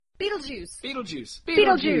Beetlejuice. Beetlejuice.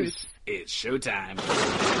 Beetlejuice. It's showtime.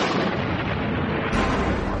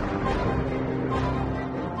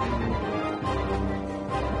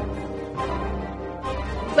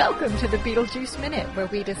 Welcome to the Beetlejuice Minute, where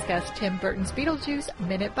we discuss Tim Burton's Beetlejuice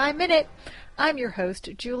minute by minute. I'm your host,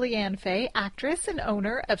 Julianne Fay, actress and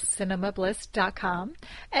owner of CinemaBliss.com,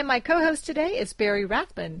 and my co-host today is Barry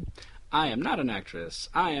Rathman. I am not an actress.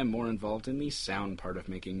 I am more involved in the sound part of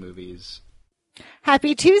making movies.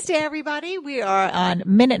 Happy Tuesday, everybody. We are on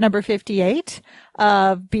minute number 58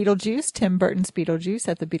 of Beetlejuice, Tim Burton's Beetlejuice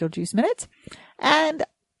at the Beetlejuice Minute. And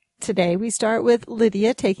today we start with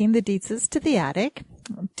Lydia taking the Dietzes to the attic.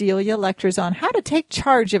 Delia lectures on how to take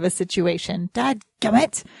charge of a situation.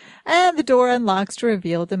 Dadgummit! And the door unlocks to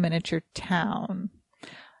reveal the miniature town.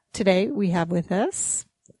 Today we have with us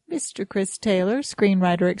Mr. Chris Taylor,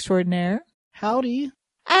 screenwriter extraordinaire. Howdy.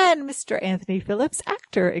 And Mr. Anthony Phillips,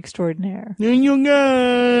 actor extraordinaire. And you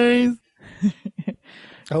guys.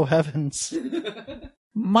 Oh, heavens.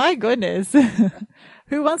 My goodness.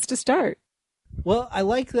 Who wants to start? Well, I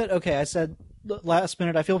like that. Okay, I said last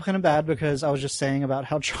minute I feel kind of bad because I was just saying about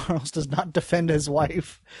how Charles does not defend his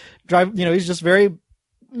wife. He's just very,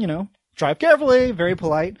 drive carefully, very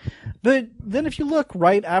polite. But then if you look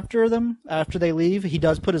right after they leave, he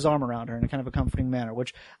does put his arm around her in a kind of a comforting manner,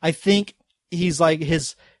 which I think he's like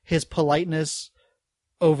his politeness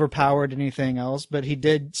overpowered anything else, but he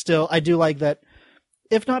did still, I do like that,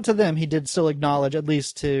 if not to them, he did still acknowledge, at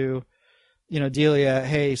least to, Delia,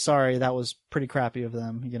 hey, sorry, that was pretty crappy of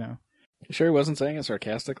them, You sure he wasn't saying it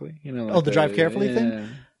sarcastically? The drive carefully thing?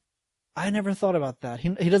 I never thought about that.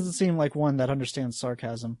 He doesn't seem like one that understands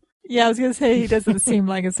sarcasm. Yeah, I was going to say he doesn't seem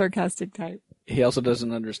like a sarcastic type. He also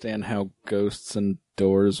doesn't understand how ghosts and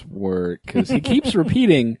doors work, because he keeps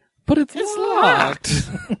repeating, but it's locked.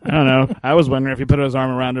 I don't know. I was wondering if he put his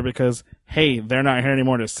arm around her because, hey, they're not here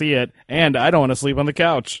anymore to see it, and I don't want to sleep on the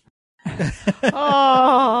couch.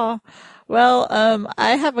 Oh, well,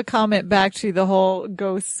 I have a comment back to the whole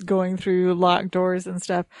ghosts going through locked doors and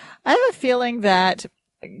stuff. I have a feeling that,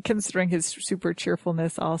 considering his super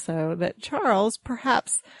cheerfulness also, that Charles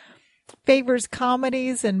perhaps favors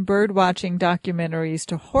comedies and bird-watching documentaries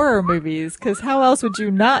to horror movies, because how else would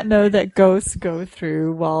you not know that ghosts go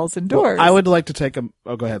through walls and doors? Well, I would like to take a...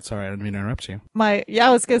 Oh, go ahead. Sorry, I didn't mean to interrupt you. I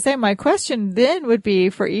was going to say, my question then would be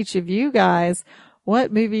for each of you guys,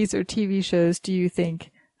 what movies or TV shows do you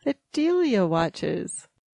think that Delia watches?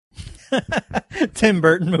 Tim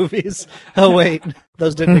Burton movies. Oh, wait.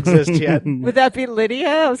 Those didn't exist yet. Would that be Lydia?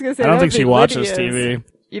 I was going to say, I don't think she watches TV.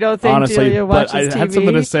 You don't think honestly, Delia watches but I TV? had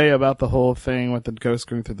something to say about the whole thing with the ghost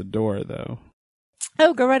going through the door, though.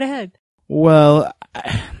 Oh, go right ahead. Well,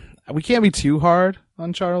 we can't be too hard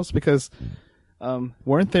on Charles because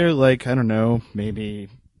weren't there, like, I don't know, maybe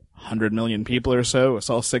 100 million people or so who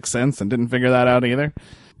saw Sixth Sense and didn't figure that out either?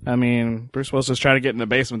 I mean, Bruce Willis is trying to get in the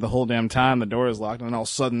basement the whole damn time. The door is locked, and then all of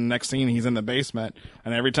a sudden, next scene, he's in the basement.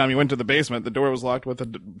 And every time he went to the basement, the door was locked with a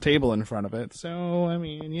table in front of it. So, I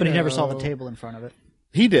mean, But he never saw the table in front of it.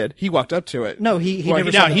 He did. He walked up to it. No, he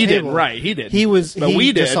never saw the he table. did. Right, he did. He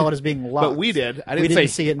just saw it as being locked. But we did. We didn't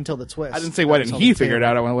see it until the twist. I didn't say why didn't he figure it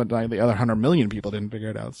out. I went the other 100 million people didn't figure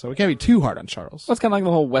it out. So we can't be too hard on Charles. Well, it's kind of like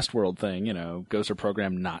the whole Westworld thing, ghosts are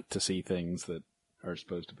programmed not to see things that are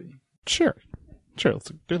supposed to be. Sure,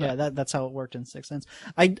 let's do that. Yeah, that's how it worked in Sixth Sense.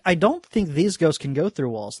 I don't think these ghosts can go through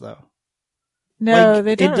walls, though. No,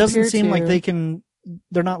 they don't. It doesn't appear seem to. like they can.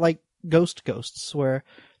 They're not like ghosts where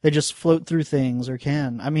they just float through things or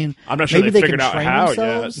can. I mean, I'm not sure maybe they they figured can out train how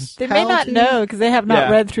themselves. They may not know because they have not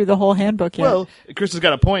read through the whole handbook yet. Well, Chris has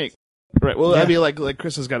got a point. Right. Well, Yeah. I mean, like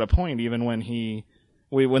Chris has got a point. Even when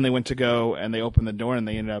when they went to go and they opened the door and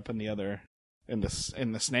they ended up in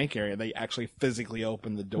the snake area, they actually physically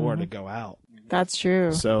opened the door to go out. That's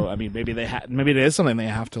true. So, I mean, maybe it is something they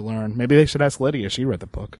have to learn. Maybe they should ask Lydia. She read the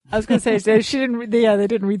book. I was going to say, she didn't read, they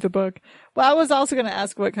didn't read the book. Well, I was also going to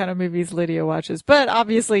ask what kind of movies Lydia watches, but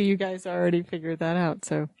obviously you guys already figured that out.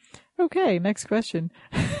 So, okay, next question.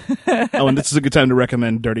 Oh, and this is a good time to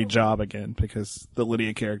recommend Dirty Job again, because the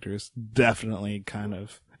Lydia character is definitely kind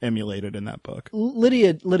of emulated in that book.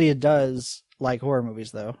 Lydia does like horror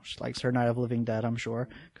movies, though. She likes her Night of the Living Dead, I'm sure,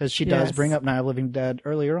 because she does bring up Night of the Living Dead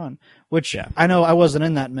earlier on, which I know I wasn't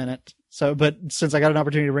in that minute. So, but since I got an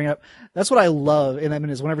opportunity to bring it up, that's what I love in that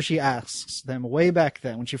minute is whenever she asks them way back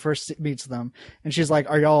then when she first meets them, and she's like,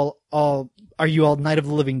 "Are you all Night of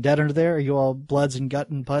the Living Dead under there? Are you all bloods and gut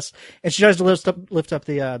and pus?" And she tries to lift up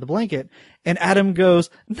the blanket, and Adam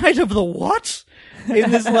goes, "Night of the what?"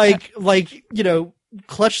 In this like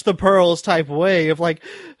clutch the pearls type way of like,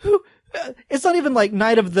 who It's not even like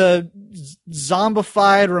Night of the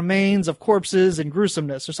Zombified Remains of Corpses and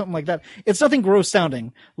Gruesomeness or something like that. It's nothing gross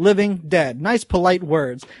sounding. Living Dead. Nice, polite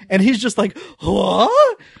words. And he's just like,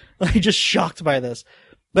 what? Like, just shocked by this.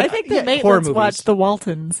 But I think the horror Maitlands movies. watched the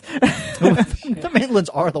Waltons. The Maitlands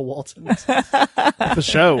are the Waltons. The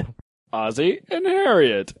show. Ozzy and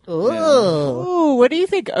Harriet. Ugh. Ooh, what do you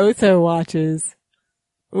think Otho watches?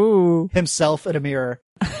 Ooh. Himself in a mirror.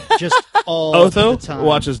 Just all Otho the time.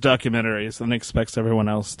 watches documentaries and expects everyone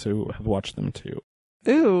else to have watched them too.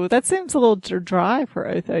 Ooh, that seems a little dry for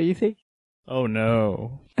Otho, you think? Oh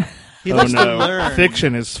no. He Oh likes to no. learn.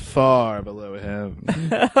 Fiction is far below him.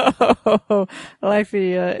 I like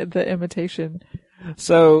the imitation.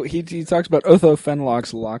 So he talks about Otho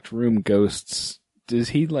Fenlock's locked room ghosts. Is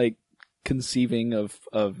he like conceiving of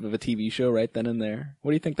a TV show right then and there?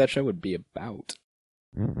 What do you think that show would be about?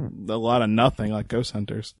 A lot of nothing, like Ghost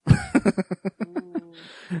Hunters.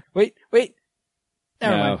 Wait.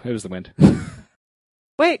 Never No, mind. it was the wind.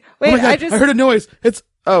 Wait, Oh my God, I heard a noise.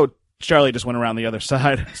 Charlie just went around the other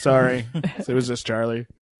side. Sorry. So it was just Charlie.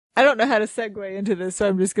 I don't know how to segue into this, so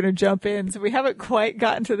I'm just going to jump in. So we haven't quite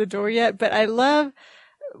gotten to the door yet, but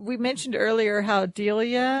we mentioned earlier how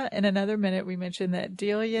Delia, in another minute, we mentioned that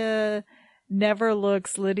Delia never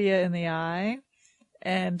looks Lydia in the eye.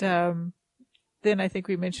 And then I think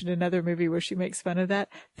we mentioned another movie where she makes fun of that.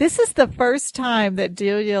 This is the first time that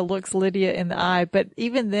Delia looks Lydia in the eye, but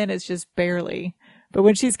even then it's just barely. But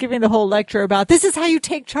when she's giving the whole lecture about, this is how you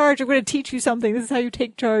take charge, I'm going to teach you something, this is how you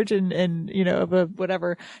take charge and you know, of a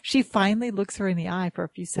whatever, she finally looks her in the eye for a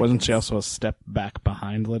few seconds. Wasn't she also a step back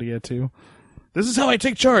behind Lydia too? This is how I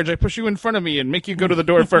take charge. I push you in front of me and make you go to the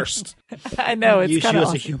door first. I know, it's Use kind you of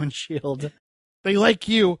as a human shield. They like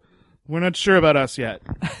you. We're not sure about us yet.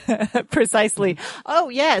 Precisely. Oh,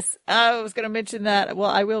 yes. I was going to mention that. Well,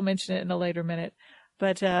 I will mention it in a later minute.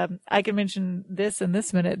 But I can mention this in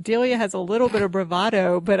this minute. Delia has a little bit of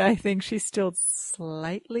bravado, but I think she's still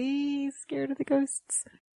slightly scared of the ghosts.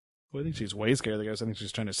 Well, I think she's way scared of the ghost. I think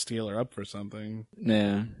she's trying to steal her up for something.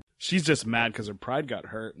 Yeah. She's just mad because her pride got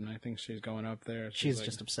hurt, and I think she's going up there. She's like,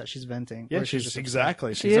 just upset. She's venting. yeah, Or she's just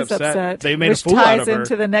exactly. She She's is upset. They made which a fool out ties of her.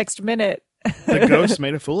 into the next minute. The ghost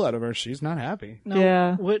made a fool out of her. She's not happy. No,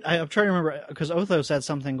 Yeah. I'm trying to remember, because Otho said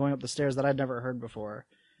something going up the stairs that I'd never heard before.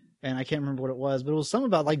 And I can't remember what it was, but it was something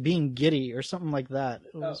about like being giddy or something like that.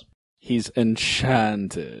 It was He's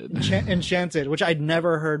enchanted. enchanted, which I'd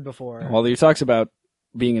never heard before. Well, he talks about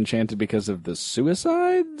being enchanted because of the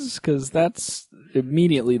suicides, because that's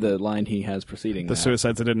immediately the line he has preceding The that.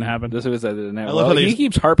 suicides that didn't happen. The suicide didn't happen. I love how they- he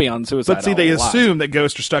keeps harping on suicide. But see, they a lot. assume that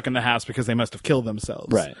ghosts are stuck in the house because they must have killed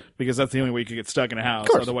themselves. Right. Because that's the only way you could get stuck in a house.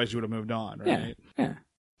 course. Otherwise, you would have moved on, Yeah. right? Yeah.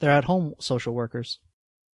 They're at home social workers.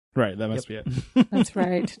 Right, that must be it. That's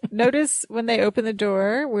right. Notice when they open the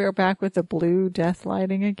door, we're back with the blue death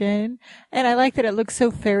lighting again. And I like that it looks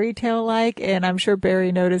so fairy tale like. And I'm sure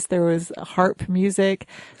Barry noticed there was harp music.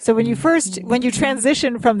 So when you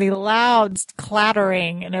transition from the loud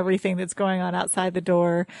clattering and everything that's going on outside the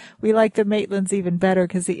door, we like the Maitlands even better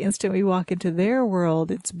because the instant we walk into their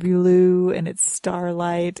world, it's blue and it's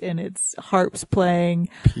starlight and it's harps playing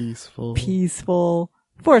peaceful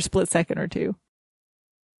for a split second or two.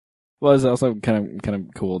 Well, it's also kind of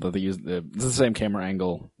cool that they use it's the same camera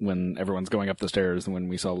angle when everyone's going up the stairs and when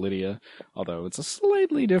we saw Lydia, although it's a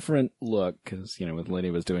slightly different look because, you know, when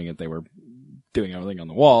Lydia was doing it, they were doing everything on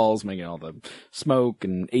the walls, making all the smoke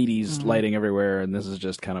and 80s lighting everywhere, and this is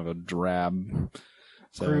just kind of a drab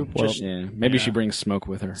Group, well, just- yeah, maybe she brings smoke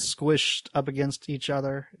with her. Squished up against each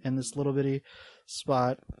other in this little bitty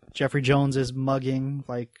spot. Jeffrey Jones is mugging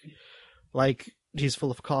like he's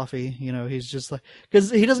full of coffee. You know, he's just like, because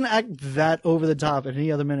he doesn't act that over the top at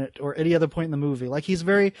any other minute or any other point in the movie. Like, he's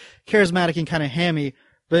very charismatic and kind of hammy,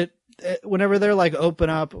 but whenever they're like, open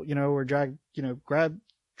up, you know, or drag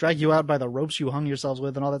you out by the ropes you hung yourselves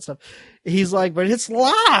with and all that stuff, he's like, but it's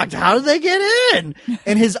locked, how did they get in?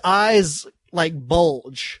 And his eyes like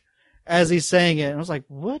bulge as he's saying it, and I was like,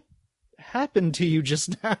 what happened to you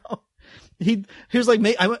just now? He was like,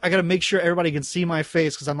 I gotta make sure everybody can see my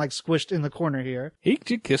face because I'm like squished in the corner here. He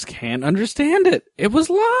just can't understand it. It was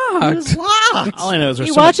locked. It was locked. All I know is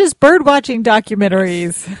He watches bird watching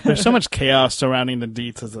documentaries. there's so much chaos surrounding the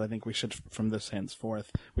Dietzes that I think we should, from this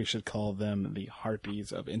henceforth, we should call them the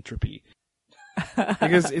harpies of entropy.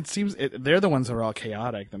 Because it seems they're the ones that are all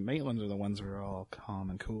chaotic. The Maitlands are the ones who are all calm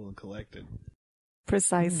and cool and collected.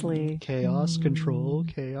 Precisely. Chaos control,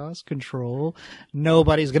 chaos control.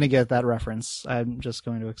 Nobody's gonna get that reference. I'm just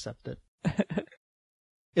going to accept it.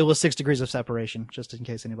 It was 6 degrees of separation, just in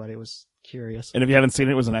case anybody was curious. And if you haven't seen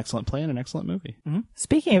it, it was an excellent play and an excellent movie.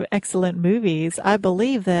 Speaking of excellent movies, I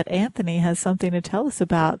believe that Anthony has something to tell us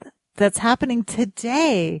about that's happening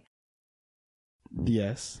today.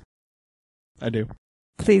 Yes, I do.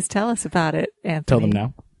 Please tell us about it, Anthony. Tell them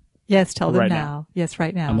now. Yes, tell them Right now. now. Yes,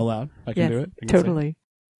 right now. I'm allowed. I can yes, do it. I can say it. totally.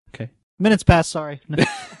 Okay. Minutes past, sorry.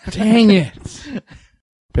 Dang it.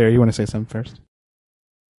 Barry, you want to say something first?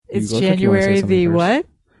 It's You look like you wanna say January something the first. what?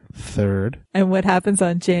 3rd. And what happens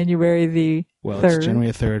on January the Well, 3rd? it's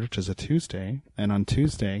January 3rd, which is a Tuesday. And on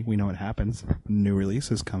Tuesday, we know what happens. New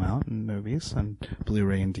releases come out in movies and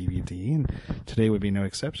Blu-ray and DVD. And today would be no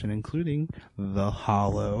exception, including The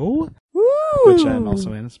Hollow, Woo! which I'm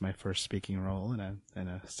also in. It's my first speaking role in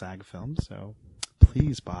a SAG film. So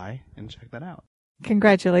please buy and check that out.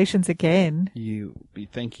 Congratulations again.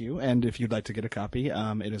 Thank you. And if you'd like to get a copy,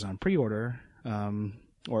 it is on pre-order,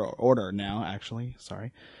 or order now, actually.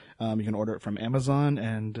 Sorry. You can order it from Amazon,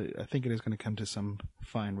 and I think it is going to come to some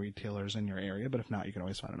fine retailers in your area, but if not, you can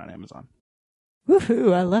always find it on Amazon.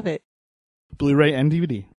 Woohoo, I love it. Blu-ray and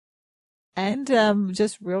DVD. And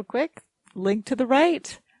just real quick, link to the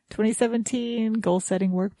right. 2017 goal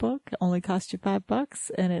setting workbook only costs you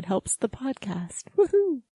 $5 and it helps the podcast.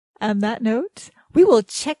 Woohoo. On that note, we will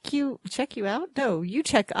check you out. No, you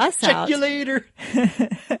check us out. Check you later.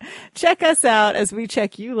 Check us out as we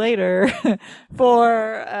check you later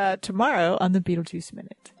for tomorrow on the Beetlejuice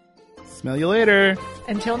Minute. Smell you later.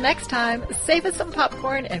 Until next time, save us some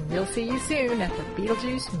popcorn and we'll see you soon at the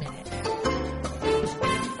Beetlejuice Minute.